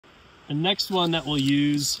The next one that we'll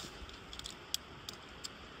use,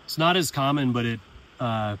 it's not as common, but it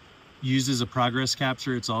uses a progress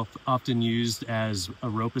capture. It's often used as a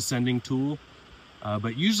rope ascending tool,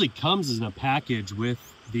 but usually comes in a package with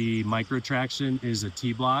the micro traction, is a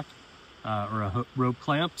T-block or a rope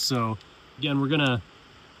clamp. So again, we're gonna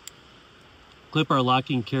clip our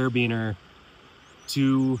locking carabiner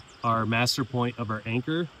to our master point of our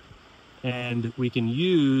anchor, and we can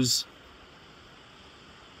use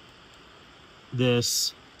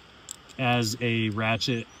this as a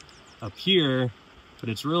ratchet up here, but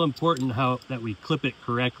it's real important that we clip it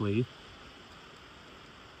correctly.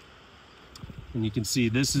 And you can see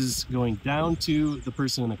this is going down to the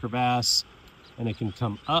person in the crevasse, and it can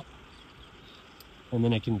come up, and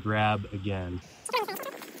then it can grab again.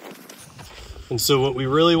 And so what we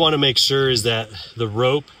really want to make sure is that the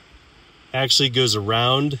rope actually goes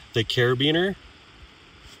around the carabiner,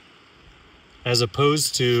 as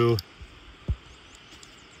opposed to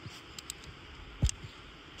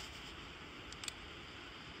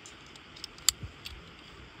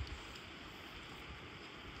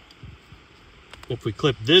if we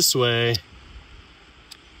clip this way,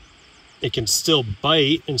 it can still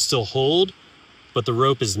bite and still hold, but the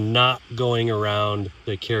rope is not going around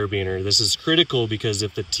the carabiner. This is critical because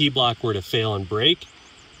if the T-block were to fail and break,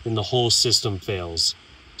 then the whole system fails.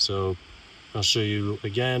 So I'll show you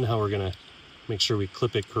again how we're gonna make sure we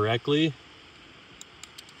clip it correctly.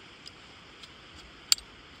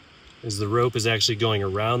 As the rope is actually going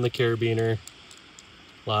around the carabiner,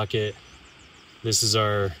 lock it. This is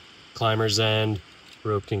our climber's end.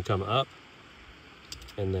 Rope can come up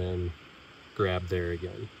and then grab there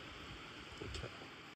again.